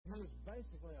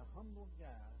basically a humble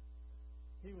guy.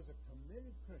 He was a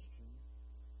committed Christian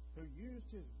who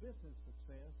used his business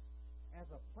success as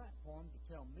a platform to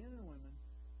tell men and women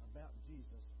about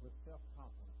Jesus with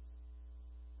self-confidence.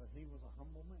 But he was a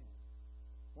humble man.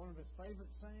 One of his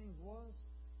favorite sayings was,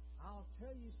 "I'll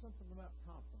tell you something about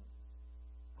confidence.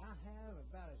 I have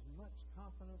about as much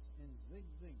confidence in Zig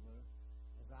Ziglar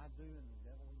as I do in the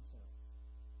devil himself.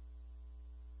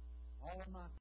 All of my